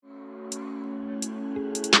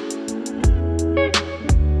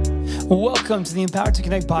Welcome to the Empowered to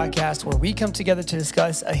Connect podcast, where we come together to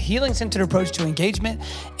discuss a healing-centered approach to engagement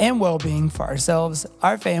and well-being for ourselves,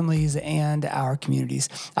 our families, and our communities.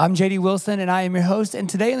 I'm JD Wilson, and I am your host. And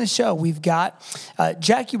today on the show, we've got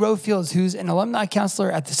Jacque Rowe-Fields, who's an alumni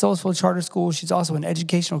counselor at the Rowe-Fields Charter School. She's also an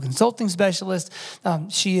educational consulting specialist.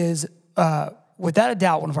 She is, without a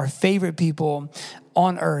doubt, one of our favorite people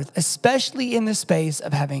on earth, especially in the space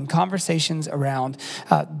of having conversations around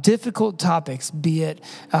difficult topics, be it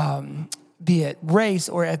race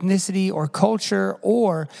or ethnicity or culture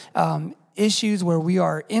or issues where we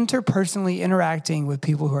are interpersonally interacting with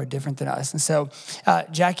people who are different than us. And so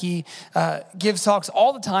Jacque gives talks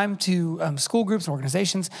all the time to school groups and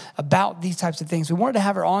organizations about these types of things. We wanted to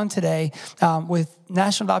have her on today with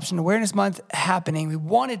National Adoption Awareness Month happening. We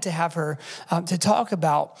wanted to have her to talk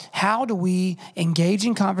about how do we engage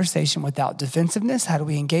in conversation without defensiveness? How do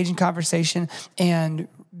we engage in conversation and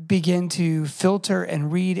begin to filter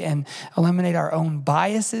and read and eliminate our own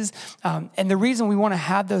biases? And the reason we want to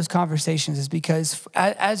have those conversations is because,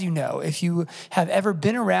 as you know, if you have ever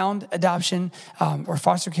been around adoption or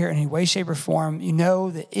foster care in any way, shape, or form, you know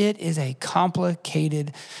that it is a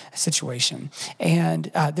complicated situation. And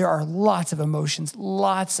there are lots of emotions,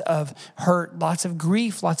 lots of hurt, lots of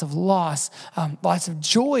grief, lots of loss, lots of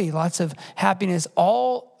joy, lots of happiness,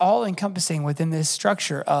 all encompassing within this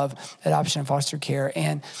structure of adoption and foster care.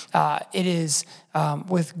 And it is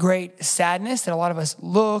with great sadness that a lot of us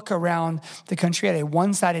look around the country at a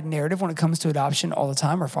one-sided narrative when it comes to adoption all the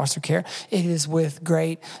time or foster care. It is with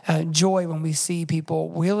great joy when we see people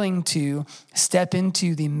willing to step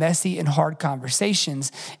into the messy and hard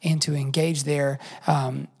conversations and to engage there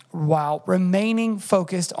while remaining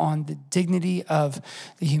focused on the dignity of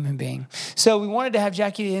the human being. So we wanted to have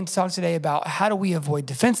Jacque in to talk today about how do we avoid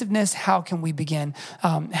defensiveness? How can we begin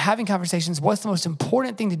having conversations? What's the most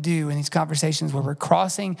important thing to do in these conversations where we're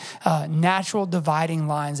crossing natural dividing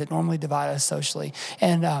lines that normally divide us socially?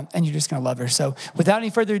 And you're just going to love her. So without any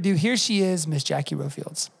further ado, here she is, Miss Jacque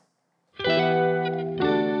Rowe-Fields.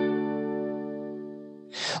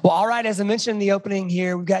 Well, all right, as I mentioned in the opening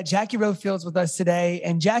here, we've got Jacque Rowe-Fields with us today.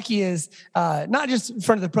 And Jacque is not just in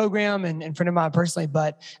front of the program and in front of mine personally,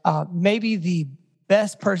 but maybe the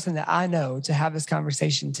best person that I know to have this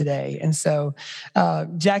conversation today. And so,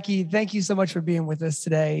 Jacque, thank you so much for being with us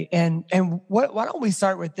today. And why don't we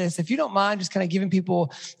start with this? If you don't mind, just kind of giving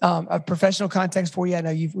people a professional context for you. I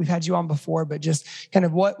know we've had you on before, but just kind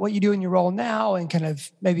of what you do in your role now and kind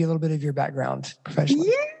of maybe a little bit of your background professionally.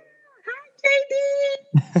 Yeah.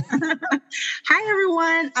 JD. Hi,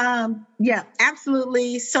 everyone. Yeah,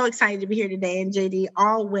 absolutely. So excited to be here today. And JD,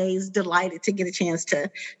 always delighted to get a chance to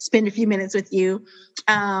spend a few minutes with you.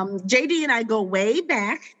 JD and I go way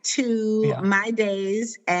back to my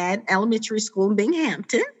days at elementary school in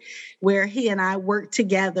Binghamton, where he and I worked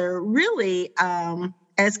together really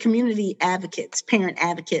as community advocates, parent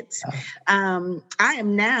advocates. I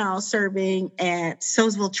am now serving at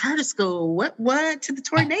Rowe-Fields Charter School. What to the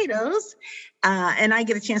tornadoes? And I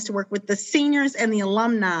get a chance to work with the seniors and the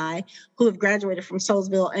alumni who have graduated from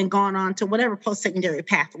Rowe-Fields and gone on to whatever post-secondary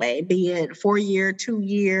pathway, be it 4-year,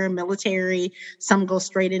 2-year, military. Some go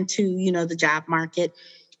straight into, the job market.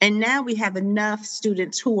 And now we have enough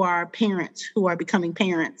students who are parents, who are becoming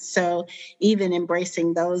parents. So even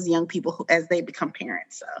embracing those young people as they become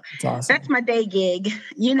parents. So That's my day gig.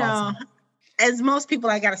 As most people,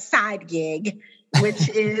 I got a side gig, which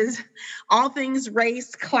is all things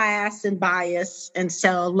race, class, and bias. And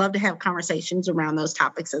so love to have conversations around those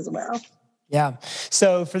topics as well. Yeah.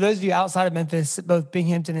 So for those of you outside of Memphis, both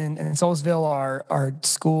Binghamton and Rowe-Fields are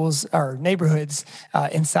schools, are neighborhoods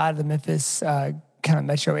inside of the Memphis kind of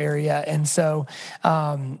metro area. And so,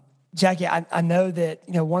 Jacque, I know that,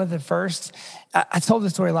 one of the first, I told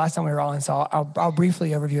the story last time we were on, so I'll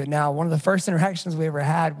briefly overview it now. One of the first interactions we ever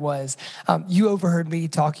had was you overheard me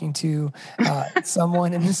talking to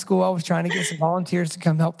someone in the school. I was trying to get some volunteers to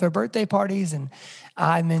come help their birthday parties. And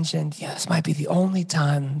I mentioned, this might be the only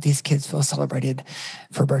time these kids feel celebrated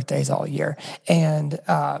for birthdays all year. And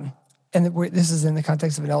this is in the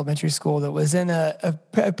context of an elementary school that was in a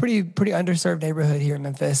pretty underserved neighborhood here in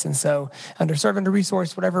Memphis. And so underserved,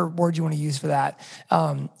 under-resourced, whatever word you want to use for that.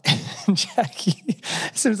 Jacque,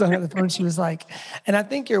 as soon as I hung up the phone, she was like, and I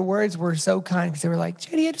think your words were so kind because they were like,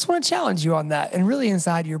 JD, I just want to challenge you on that. And really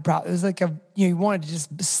inside it was like you wanted to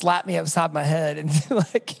just slap me upside my head and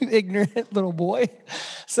like, you ignorant little boy.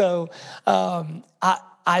 So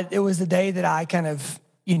it was the day that I kind of,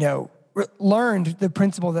 learned the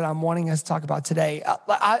principle that I'm wanting us to talk about today.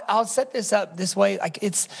 I'll set this up this way. Like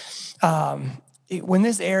it's when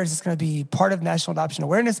this airs, it's going to be part of National Adoption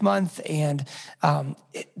Awareness Month. And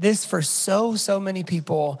this, for so many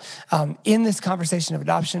people in this conversation of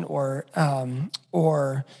adoption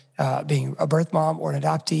or being a birth mom or an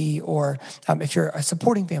adoptee, or if you're a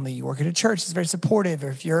supporting family, you work at a church that's very supportive, or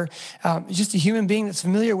if you're just a human being that's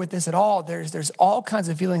familiar with this at all, there's all kinds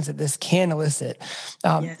of feelings that this can elicit.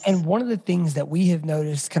 Yes. And one of the things that we have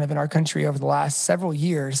noticed kind of in our country over the last several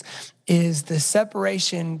years is the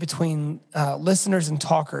separation between listeners and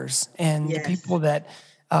talkers, and Yes. the people that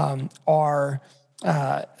are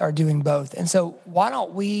doing both. And so why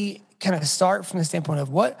don't we kind of start from the standpoint of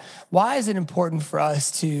why is it important for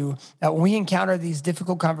us to, when we encounter these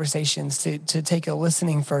difficult conversations, to take a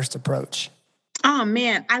listening first approach? Oh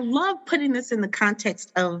man, I love putting this in the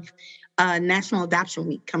context of National Adoption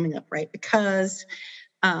Week coming up, right? Because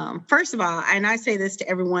first of all, and I say this to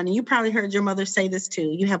everyone, and you probably heard your mother say this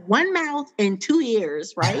too, you have one mouth and 2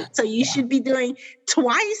 ears, right? So you should be doing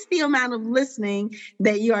twice the amount of listening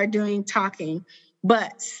that you are doing talking.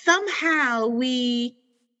 But somehow we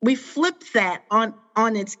flip that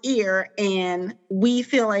on its ear, and we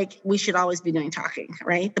feel like we should always be doing talking,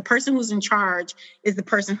 right? The person who's in charge is the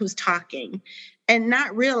person who's talking, and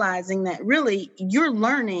not realizing that really you're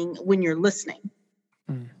learning when you're listening.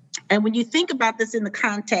 Mm. And when you think about this in the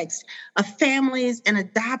context of families and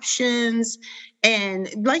adoptions, and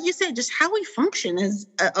like you said, just how we function as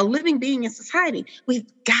a living being in society, we've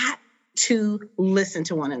got to listen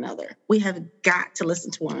to one another. We have got to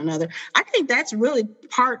listen to one another. I think that's really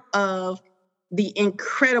part of the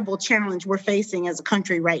incredible challenge we're facing as a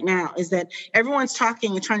country right now, is that everyone's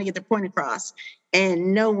talking and trying to get their point across,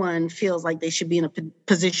 and no one feels like they should be in a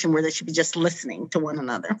position where they should be just listening to one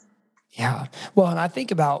another. Yeah. Well, and I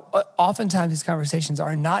think about oftentimes these conversations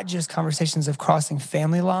are not just conversations of crossing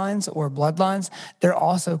family lines or bloodlines. They're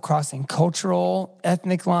also crossing cultural,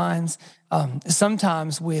 ethnic lines,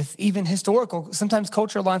 sometimes with even sometimes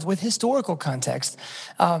cultural lines with historical context.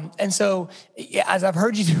 And so, as I've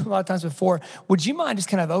heard you do a lot of times before, would you mind just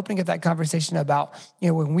kind of opening up that conversation about,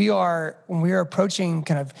 when we are approaching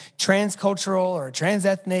kind of transcultural or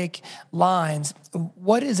transethnic lines,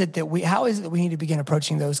 how is it that we need to begin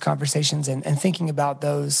approaching those conversations and thinking about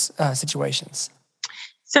those situations?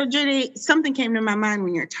 So, Judy, something came to my mind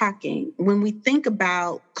when you're talking. When we think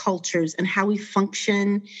about cultures and how we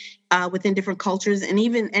function within different cultures, and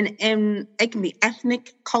it can be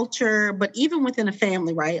ethnic culture, but even within a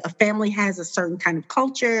family, right? A family has a certain kind of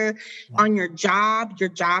culture. On your job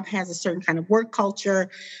has a certain kind of work culture.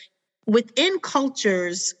 Within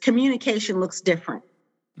cultures, communication looks different.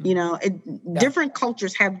 Different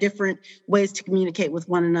cultures have different ways to communicate with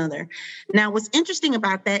one another. Now, what's interesting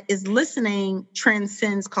about that is listening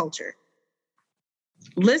transcends culture.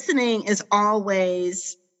 Listening is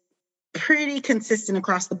always pretty consistent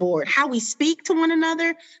across the board. How we speak to one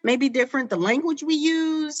another may be different. The language we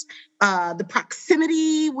use, the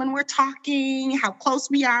proximity when we're talking, how close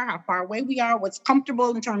we are, how far away we are, what's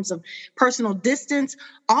comfortable in terms of personal distance.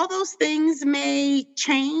 All those things may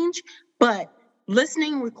change, but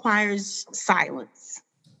listening requires silence,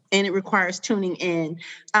 and it requires tuning in.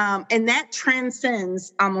 And that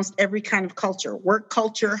transcends almost every kind of culture: work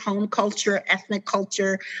culture, home culture, ethnic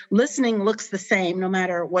culture. Listening looks the same no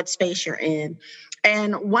matter what space you're in.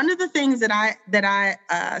 And one of the things that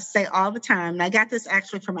I say all the time, and I got this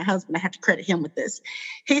actually from my husband, I have to credit him with this.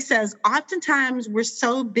 He says, oftentimes we're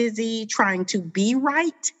so busy trying to be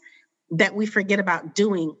right that we forget about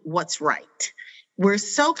doing what's right. We're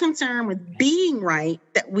so concerned with being right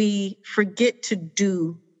that we forget to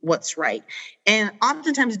do what's right. And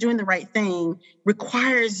oftentimes doing the right thing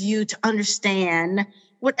requires you to understand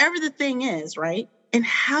whatever the thing is, right? And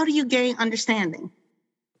how do you gain understanding?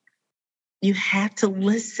 You have to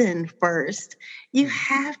listen first. You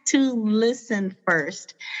have to listen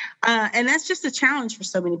first. And that's just a challenge for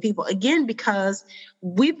so many people. Again, because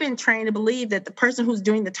we've been trained to believe that the person who's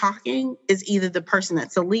doing the talking is either the person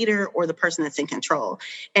that's a leader or the person that's in control.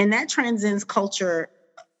 And that transcends culture,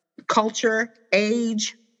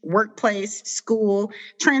 age, workplace, school,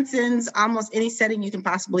 transcends almost any setting you can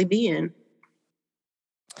possibly be in.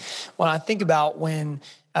 Well, I think about when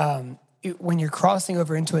you're crossing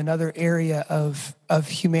over into another area of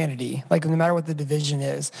humanity, like no matter what the division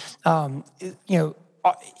is,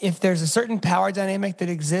 if there's a certain power dynamic that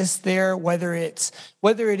exists there, whether it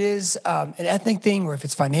is an ethnic thing, or if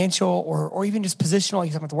it's financial, or even just positional,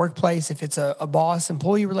 you talk about the workplace, if it's a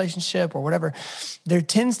boss-employee relationship or whatever, there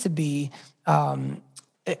tends to be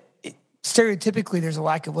stereotypically, there's a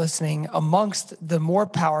lack of listening amongst the more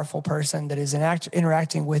powerful person that is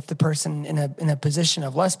interacting with the person in a position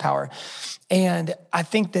of less power. And I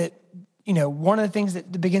think that, one of the things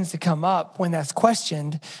that begins to come up when that's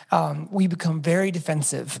questioned, we become very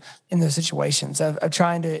defensive in those situations of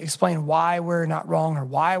trying to explain why we're not wrong or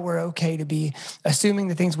why we're okay to be assuming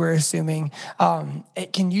the things we're assuming.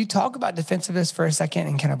 Can you talk about defensiveness for a second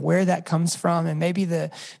and kind of where that comes from, and maybe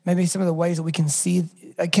some of the ways that we can see,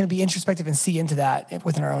 can be introspective and see into that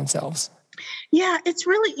within our own selves? Yeah, it's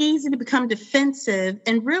really easy to become defensive.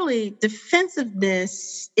 And really,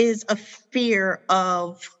 defensiveness is a fear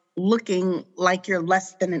of looking like you're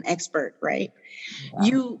less than an expert, right?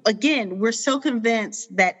 We're so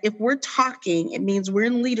convinced that if we're talking, it means we're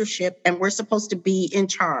in leadership and we're supposed to be in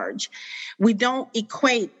charge. We don't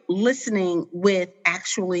equate listening with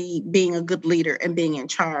actually being a good leader and being in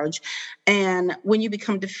charge. And when you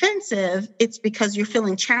become defensive, it's because you're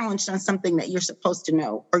feeling challenged on something that you're supposed to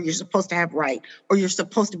know, or you're supposed to have right, or you're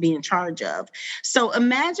supposed to be in charge of. So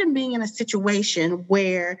imagine being in a situation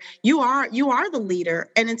where you are the leader,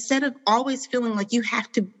 and instead of always feeling like you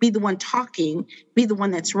have to be the one talking, be the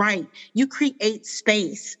one that's right, you create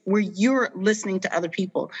space where you're listening to other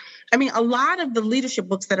people. I mean, a lot of the leadership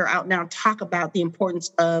books that are out now talk about the importance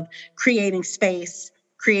of creating space,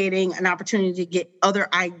 creating an opportunity to get other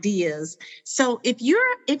ideas. So if you're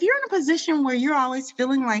in a position where you're always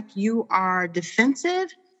feeling like you are defensive,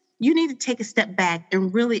 you need to take a step back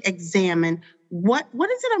and really examine what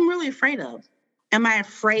is it I'm really afraid of? Am I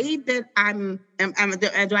afraid that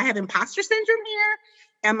do I have imposter syndrome here?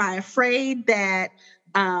 Am I afraid that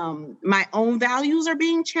my own values are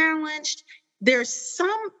being challenged? There's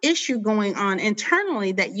some issue going on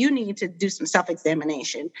internally that you need to do some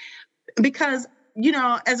self-examination. Because,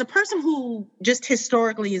 as a person who just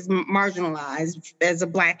historically is marginalized, as a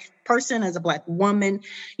Black person, as a Black woman,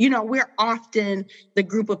 we're often the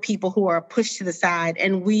group of people who are pushed to the side,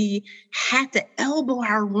 and we have to elbow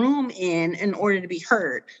our room in order to be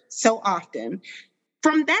heard so often.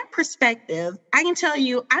 From that perspective, I can tell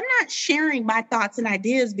you, I'm not sharing my thoughts and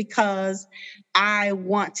ideas because I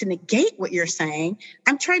want to negate what you're saying.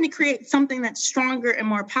 I'm trying to create something that's stronger and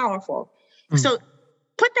more powerful. So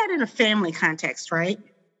put that in a family context, right?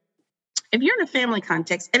 If you're in a family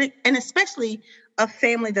context, and especially a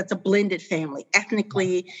family that's a blended family,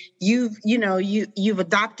 ethnically, you've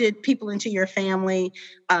adopted people into your family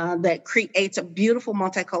that creates a beautiful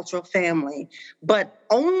multicultural family, but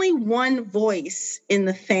only one voice in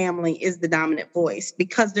the family is the dominant voice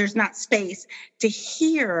because there's not space to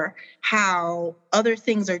hear how other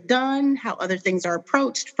things are done, how other things are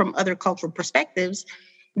approached from other cultural perspectives.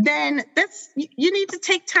 Then you need to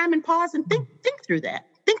take time and pause and think through that.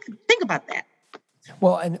 Think about that.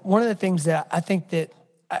 Well, and one of the things that I think that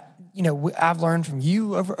I've learned from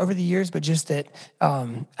you over the years, but just that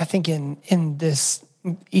I think in this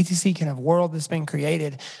ETC kind of world that's been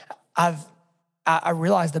created, I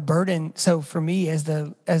realized the burden. So for me, as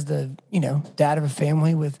the dad of a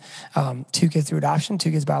family with 2 kids through adoption,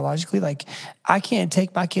 2 kids biologically, like I can't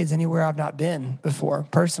take my kids anywhere I've not been before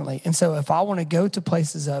personally. And so if I want to go to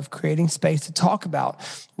places of creating space to talk about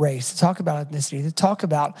race, to talk about ethnicity, to talk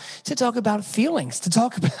about feelings, to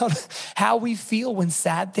talk about how we feel when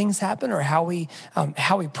sad things happen, or how we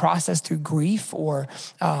process through grief, or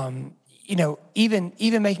even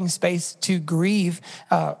making space to grieve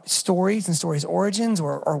stories and stories' origins,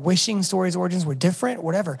 or wishing stories' origins were different,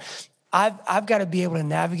 whatever. I've got to be able to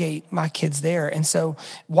navigate my kids there. And so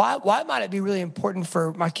why might it be really important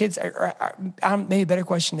for my kids? Maybe a better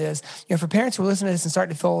question is, for parents who are listening to this and start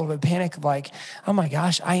to feel a little bit of panic of like, oh my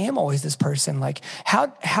gosh, I am always this person. Like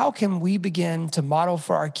how can we begin to model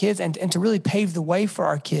for our kids and to really pave the way for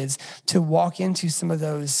our kids to walk into some of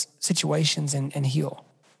those situations and heal?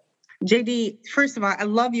 JD, first of all, I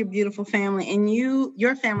love your beautiful family, and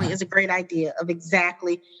your family is a great idea of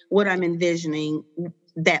exactly what I'm envisioning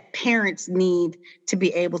that parents need to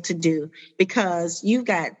be able to do, because you've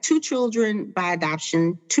got 2 children by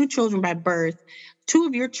adoption, 2 children by birth. 2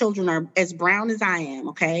 of your children are as brown as I am,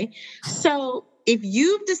 okay? So if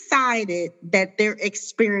you've decided that their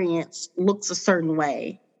experience looks a certain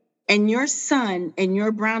way, and your son and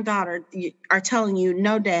your brown daughter are telling you,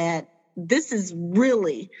 no, Dad, this is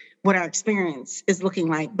really what our experience is looking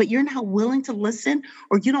like, but you're not willing to listen,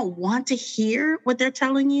 or you don't want to hear what they're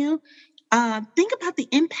telling you, think about the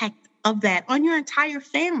impact of that on your entire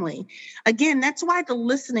family. Again, that's why the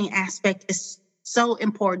listening aspect is so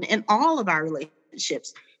important in all of our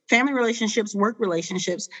relationships, family relationships, work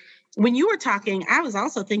relationships. When you were talking, I was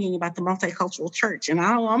also thinking about the multicultural church, and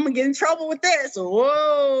I'm going to get in trouble with this.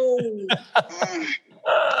 Whoa.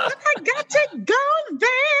 I got to go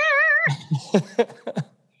there.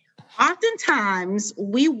 Oftentimes,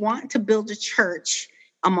 we want to build a church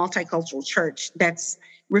a multicultural church that's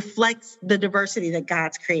reflects the diversity that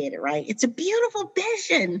God's created, right? It's a beautiful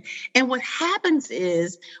vision. And what happens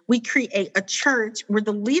is we create a church where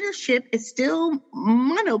the leadership is still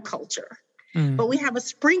monoculture, but we have a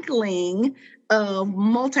sprinkling of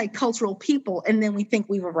multicultural people, and then we think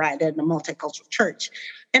we've arrived at a multicultural church.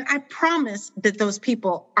 And I promise that those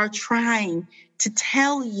people are trying to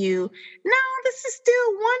tell you, no, this is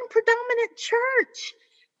still one predominant church.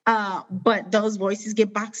 But those voices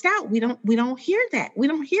get boxed out. We don't hear that. We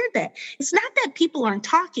don't hear that. It's not that people aren't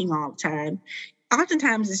talking all the time.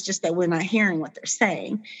 Oftentimes it's just that we're not hearing what they're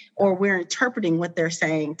saying, or we're interpreting what they're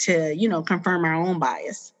saying to, confirm our own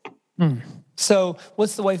bias. So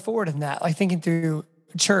what's the way forward in that? Like thinking through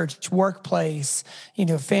church, workplace,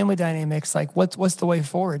 family dynamics, like what's the way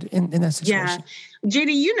forward in that situation? Yeah.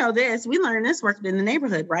 Judy, you know this. We learned this working in the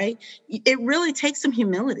neighborhood, right? It really takes some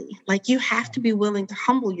humility. Like you have to be willing to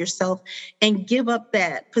humble yourself and give up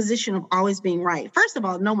that position of always being right. First of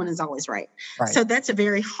all, no one is always right. So that's a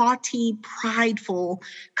very haughty, prideful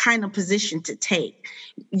kind of position to take.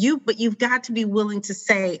 But you've got to be willing to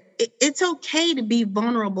say, it's okay to be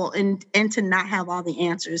vulnerable and to not have all the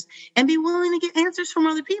answers, and be willing to get answers from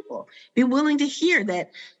other people. Be willing to hear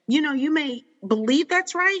that, you may believe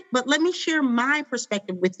that's right, but let me share my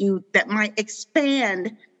perspective with you that might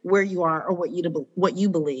expand where you are or what you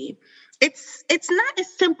believe. It's not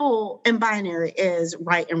as simple and binary as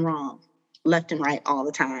right and wrong, left and right all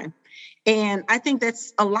the time. And I think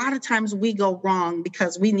that's a lot of times we go wrong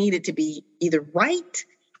because we need it to be either right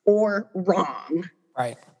or wrong.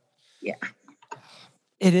 Right. Yeah.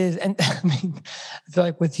 It is. And I mean, I feel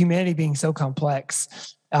like with humanity being so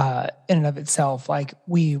complex in and of itself, like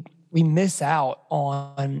we miss out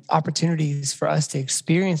on opportunities for us to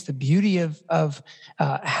experience the beauty of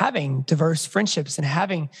having diverse friendships and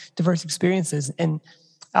having diverse experiences. And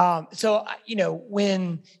so,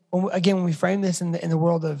 when we frame this in the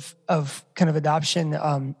world of kind of adoption,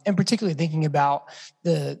 and particularly thinking about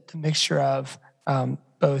the mixture of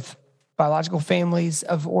both biological families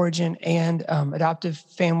of origin and adoptive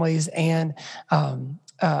families, and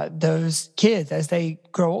those kids as they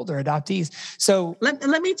grow older, adoptees. So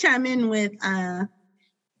let me chime in with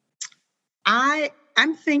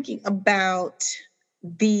I'm thinking about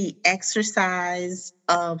the exercise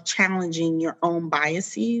of challenging your own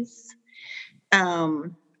biases.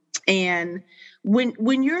 And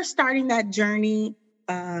when you're starting that journey,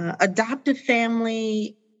 adoptive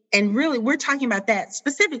family, and really we're talking about that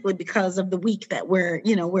specifically because of the week that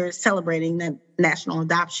we're celebrating the national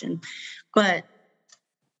adoption. But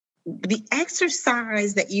the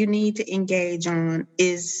exercise that you need to engage on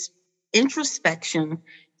is introspection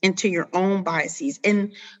into your own biases.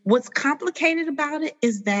 And what's complicated about it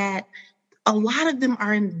is that a lot of them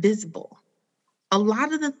are invisible. A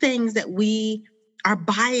lot of the things that we are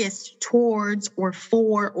biased towards or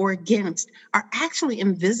for or against are actually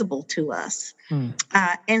invisible to us.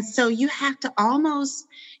 And so you have to almost,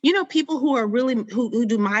 people who are really, who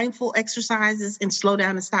do mindful exercises and slow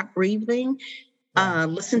down and stop breathing,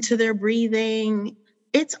 listen to their breathing.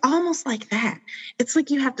 It's almost like that. It's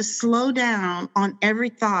like you have to slow down on every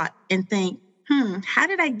thought and think, how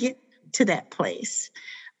did I get to that place?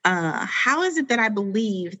 How is it that I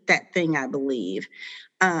believe that thing I believe?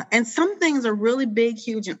 And some things are really big,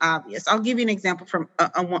 huge, and obvious. I'll give you an example from,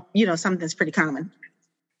 something that's pretty common.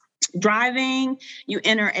 Driving, you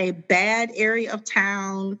enter a bad area of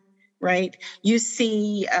town, right? You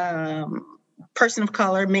see person of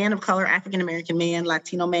color, man of color, African-American man,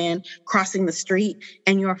 Latino man crossing the street,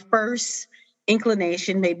 and your first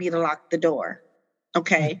inclination may be to lock the door,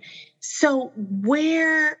 okay? So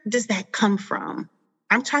where does that come from?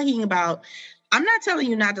 I'm talking about, I'm not telling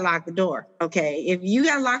you not to lock the door, okay? If you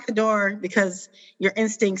got to lock the door because your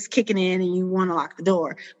instinct's kicking in and you want to lock the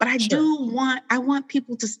door. But I want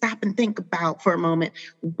people to stop and think about for a moment,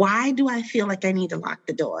 why do I feel like I need to lock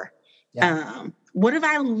the door? Yeah. What have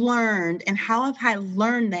I learned, and how have I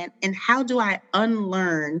learned that? And how do I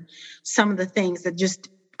unlearn some of the things that just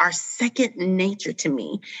are second nature to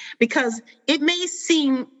me? Because it may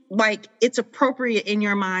seem like it's appropriate in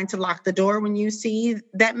your mind to lock the door when you see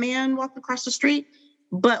that man walk across the street.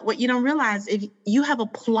 But what you don't realize, if you have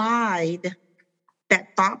applied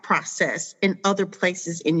that thought process in other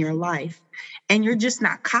places in your life and you're just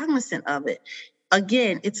not cognizant of it,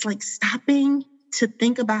 again, it's like stopping to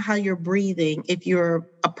think about how you're breathing if you're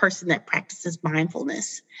a person that practices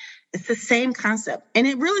mindfulness. It's the same concept. And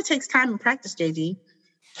it really takes time and practice, JD.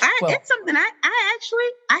 It's something I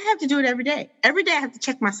have to do it every day. Every day I have to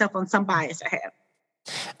check myself on some bias I have.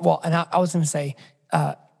 Well, and I was going to say,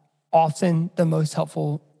 often the most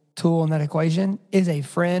helpful tool in that equation is a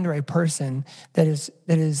friend or a person that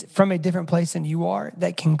is from a different place than you are,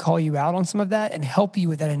 that can call you out on some of that and help you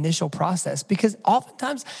with that initial process. Because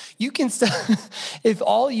oftentimes you can if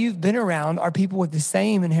all you've been around are people with the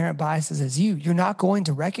same inherent biases as you're not going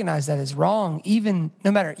to recognize that as wrong, even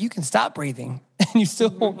no matter, you can stop breathing and you still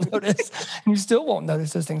won't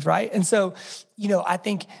notice, those things, right? And so, I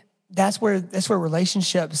think that's where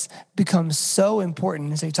relationships become so important.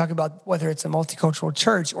 And so you talk about whether it's a multicultural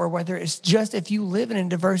church or whether it's just if you live in a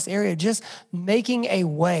diverse area, just making a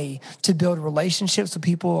way to build relationships with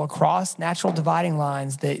people across natural dividing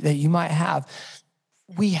lines that you might have.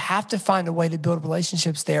 We have to find a way to build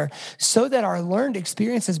relationships there so that our learned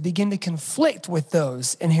experiences begin to conflict with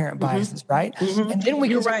those inherent biases, right? And then we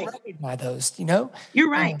can recognize those, You're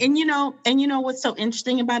right. And you know what's so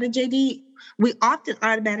interesting about it, JD? We often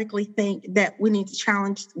automatically think that we need to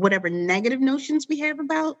challenge whatever negative notions we have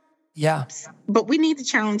about. Yeah. But we need to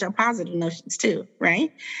challenge our positive notions too,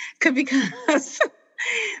 right? Because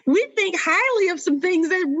we think highly of some things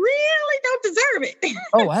that really don't deserve it.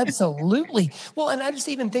 Oh, absolutely. Well, and I just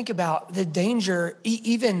even think about the danger,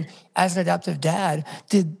 even as an adoptive dad,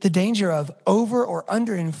 the danger of over or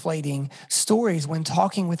underinflating stories when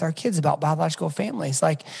talking with our kids about biological families.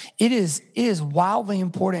 Like it is wildly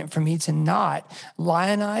important for me to not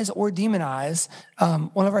lionize or demonize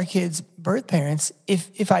one of our kids' birth parents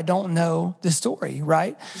if I don't know the story,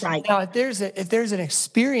 right? Right. Now, if there's an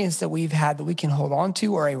experience that we've had that we can hold on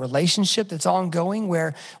to, or a relationship that's ongoing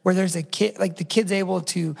where there's a kid, like the kid's able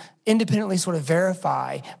to independently sort of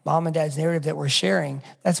verify mom and dad's narrative that we're sharing,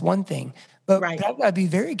 that's one thing. But I've got to be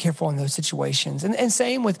very careful in those situations. And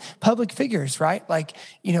same with public figures, right? Like,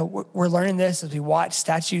 we're learning this as we watch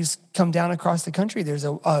statues come down across the country. There's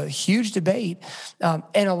a huge debate. And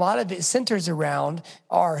a lot of it centers around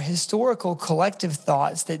our historical collective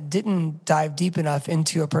thoughts that didn't dive deep enough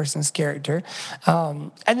into a person's character.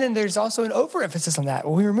 And then there's also an overemphasis on that.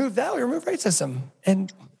 Well, we remove racism.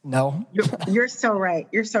 And no. You're so right.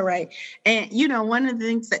 You're so right. And, one of the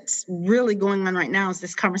things that's really going on right now is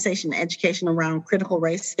this conversation and education around critical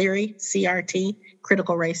race theory, CRT,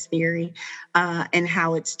 critical race theory, and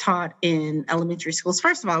how it's taught in elementary schools.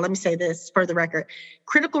 First of all, let me say this for the record.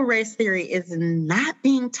 Critical race theory is not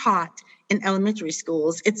being taught in elementary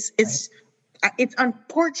schools. It's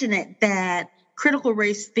unfortunate that critical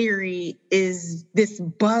race theory is this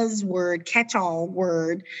buzzword, catch-all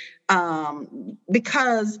word,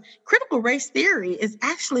 because critical race theory is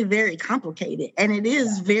actually very complicated and it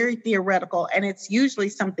is very theoretical, and it's usually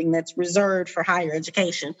something that's reserved for higher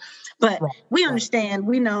education. But we understand,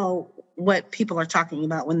 we know what people are talking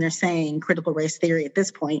about when they're saying critical race theory at this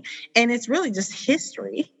point, and it's really just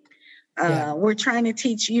history. We're trying to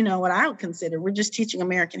teach, what I would consider, we're just teaching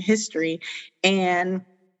American history, and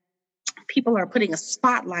people are putting a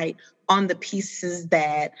spotlight on the pieces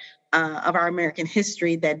that of our American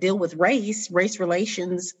history that deal with race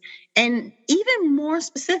relations, and even more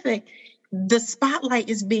specific, the spotlight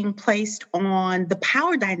is being placed on the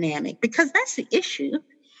power dynamic, because that's the issue.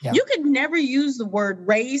 Yeah. You could never use the word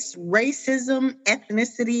race, racism,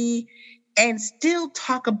 ethnicity, and still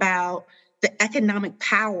talk about the economic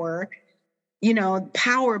power,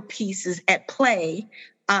 power pieces at play.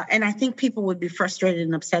 And I think people would be frustrated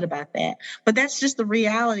and upset about that. But that's just the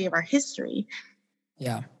reality of our history.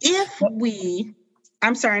 Yeah.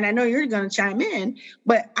 I'm sorry, and I know you're going to chime in,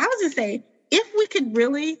 but I was going to say, if we could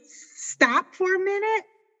really stop for a minute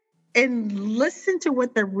and listen to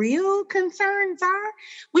what the real concerns are,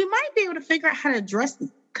 we might be able to figure out how to address the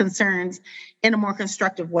concerns in a more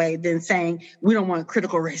constructive way than saying we don't want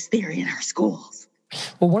critical race theory in our schools.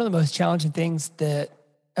 Well, one of the most challenging things that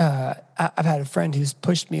I've had a friend who's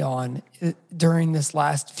pushed me on during this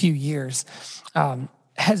last few years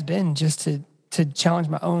has been just to challenge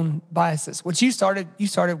my own biases, which you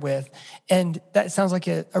started with. And that sounds like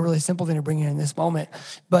a really simple thing to bring in this moment.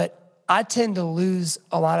 But I tend to lose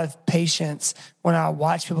a lot of patience when I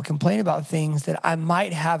watch people complain about things that I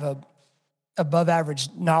might have a above average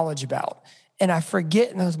knowledge about. And I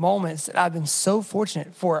forget in those moments that I've been so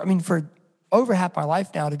fortunate for over half my life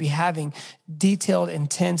now to be having detailed,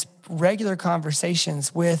 intense, regular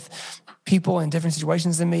conversations with people in different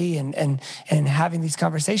situations than me, and having these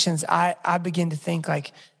conversations, I begin to think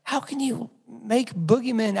like, how can you make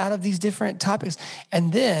boogeymen out of these different topics?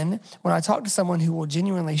 And then when I talk to someone who will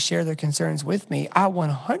genuinely share their concerns with me, I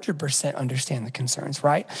 100% understand the concerns,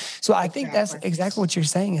 right? So I think that's exactly what you're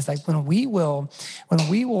saying, is like when we will,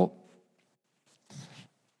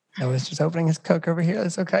 I was just opening his Coke over here.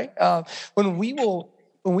 That's okay. When we will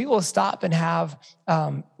when we will stop and have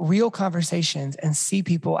real conversations and see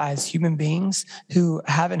people as human beings who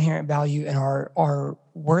have inherent value and are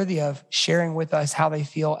worthy of sharing with us how they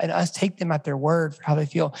feel, and us take them at their word for how they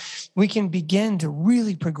feel, we can begin to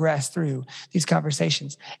really progress through these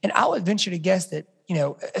conversations. And I would venture to guess that,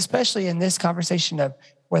 especially in this conversation of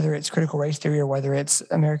whether it's critical race theory or whether it's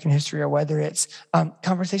American history or whether it's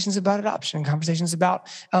conversations about adoption, conversations about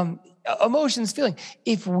emotions, feeling,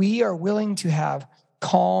 if we are willing to have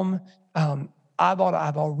calm, eyeball to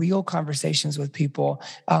eyeball, real conversations with people,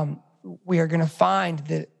 we are going to find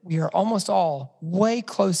that we are almost all way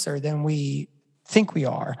closer than we think we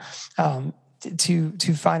are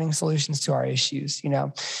to finding solutions to our issues.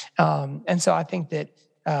 And so I think that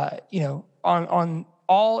on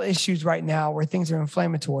all issues right now where things are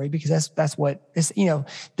inflammatory, because that's what is,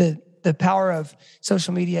 the power of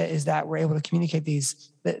social media is that we're able to communicate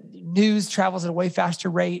the news travels at a way faster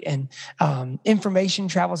rate, and information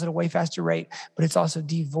travels at a way faster rate, but it's also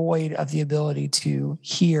devoid of the ability to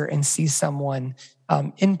hear and see someone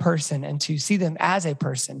in person and to see them as a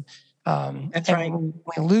person. That's right. When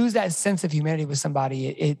we lose that sense of humanity with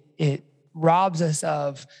somebody, it robs us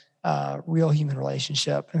of real human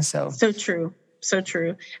relationship. And so true. So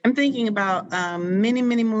true. I'm thinking about many,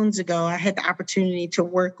 many moons ago, I had the opportunity to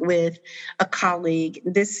work with a colleague.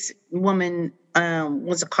 This woman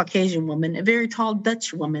was a Caucasian woman, a very tall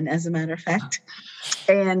Dutch woman, as a matter of fact.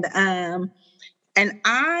 And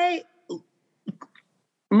I,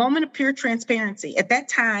 moment of pure transparency, at that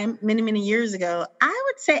time, many, many years ago, I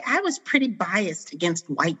would say I was pretty biased against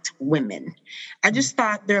white women. I just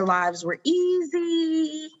thought their lives were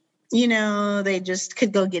easy. They just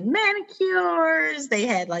could go get manicures. They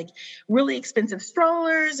had like really expensive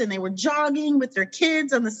strollers, and they were jogging with their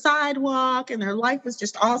kids on the sidewalk, and their life was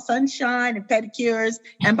just all sunshine and pedicures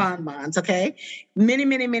and bonbons. Okay. Many,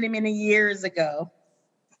 many, many, many years ago.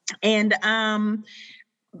 And,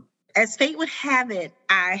 as fate would have it,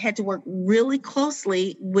 I had to work really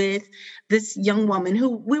closely with this young woman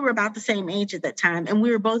who we were about the same age at that time. And we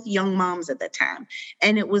were both young moms at that time.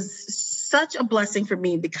 And it was such a blessing for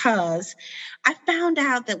me because I found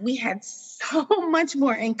out that we had so much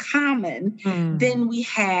more in common than we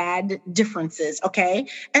had differences. Okay.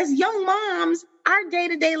 As young moms, our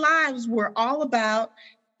day-to-day lives were all about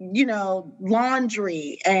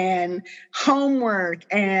laundry and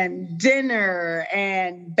homework and dinner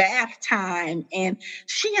and bath time. And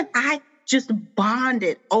she and I just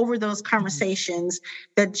bonded over those conversations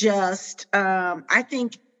that just, I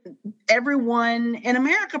think everyone in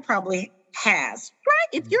America probably has, right?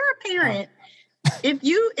 If you're a parent, if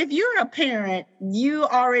you're a parent, you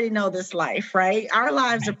already know this life, right? Our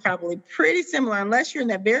lives are probably pretty similar, unless you're in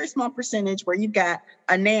that very small percentage where you've got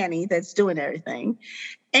a nanny that's doing everything.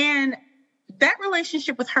 And that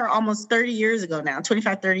relationship with her almost 30 years ago now,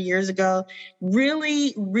 25, 30 years ago,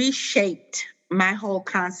 really reshaped my whole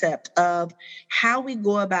concept of how we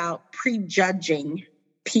go about prejudging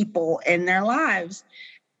people and their lives.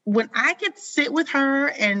 When I could sit with her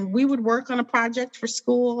and we would work on a project for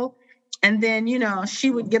school, and then,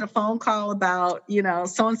 she would get a phone call about,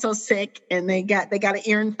 so-and-so sick and they got an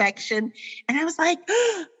ear infection. And I was like,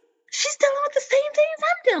 she's dealing with the same things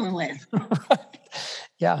I'm dealing with.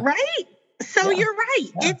 Yeah. Right? So you're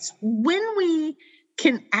right. Yeah. It's when we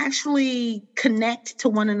can actually connect to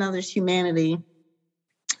one another's humanity,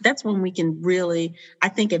 that's when we can really, I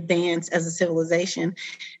think, advance as a civilization.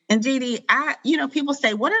 And JD, people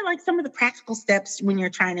say, what are like some of the practical steps when you're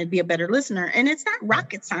trying to be a better listener? And it's not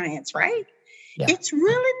rocket science, right? Yeah. It's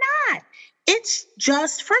really not. It's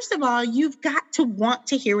just, first of all, you've got to want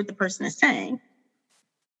to hear what the person is saying.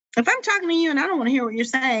 If I'm talking to you and I don't want to hear what you're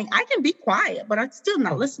saying, I can be quiet, but I'm still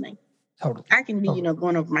not listening. Totally. I can be,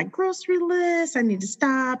 going over my grocery list. I need to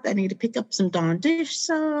stop. I need to pick up some Dawn dish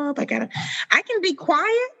soap. I can be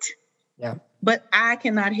quiet. Yeah. But I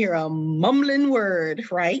cannot hear a mumbling word,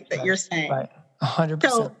 right, that you're saying. Right. 100%.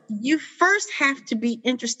 So you first have to be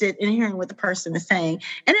interested in hearing what the person is saying.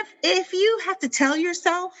 And if you have to tell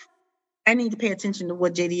yourself, I need to pay attention to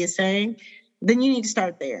what JD is saying, then you need to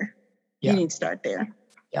start there. Yeah. You need to start there.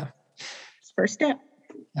 Yeah. First step.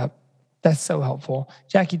 Yep. That's so helpful.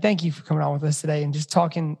 Jacque, thank you for coming on with us today and just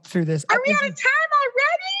talking through this. Are we out of time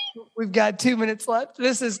already? We've got 2 minutes left.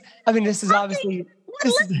 This is obviously.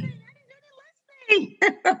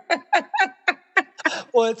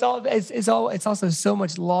 Well, it's also so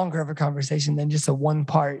much longer of a conversation than just a one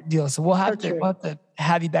part deal. So we'll have to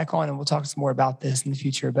have you back on and we'll talk some more about this in the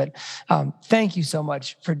future. But thank you so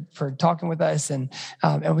much for talking with us, and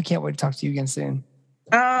we can't wait to talk to you again soon.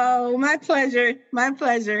 Oh, my pleasure. My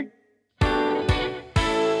pleasure.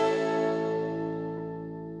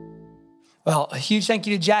 Well, a huge thank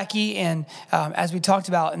you to Jacque. And as we talked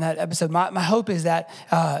about in that episode, my hope is that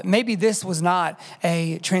maybe this was not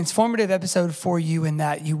a transformative episode for you in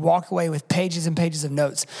that you walk away with pages and pages of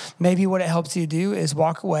notes. Maybe what it helps you do is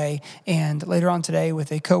walk away and later on today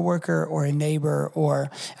with a coworker or a neighbor or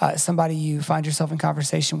somebody you find yourself in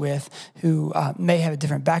conversation with who may have a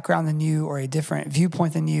different background than you or a different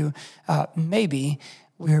viewpoint than you, maybe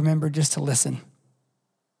we remember just to listen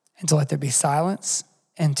and to let there be silence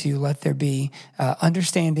and to let there be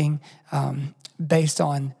understanding based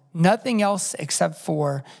on nothing else except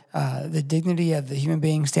for the dignity of the human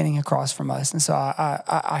being standing across from us. And so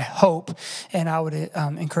I hope, and I would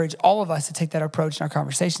encourage all of us to take that approach in our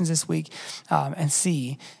conversations this week and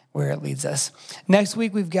see where it leads us. Next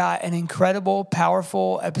week, we've got an incredible,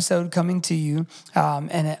 powerful episode coming to you,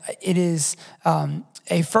 and it is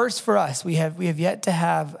a first for us. We have yet to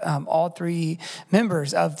have all three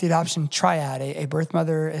members of the adoption triad, a birth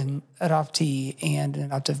mother, an adoptee, and an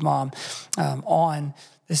adoptive mom on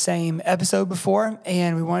the same episode before,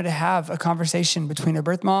 and we wanted to have a conversation between a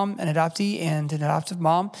birth mom, an adoptee, and an adoptive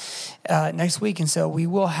mom next week. And so we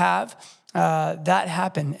will have that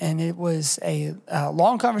happen. And it was a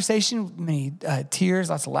long conversation, many tears,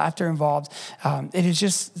 lots of laughter involved.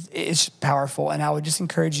 It's powerful. And I would just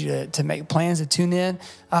encourage you to make plans to tune in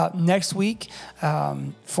next week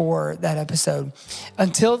for that episode.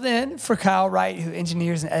 Until then, for Kyle Wright, who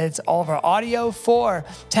engineers and edits all of our audio, for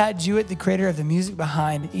Tad Jewett, the creator of the music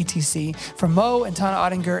behind ETC, for Mo and Tana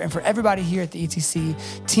Ottinger, and for everybody here at the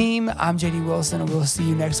ETC team, I'm JD Wilson, and we'll see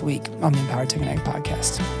you next week on the Empowered to Connect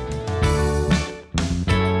podcast.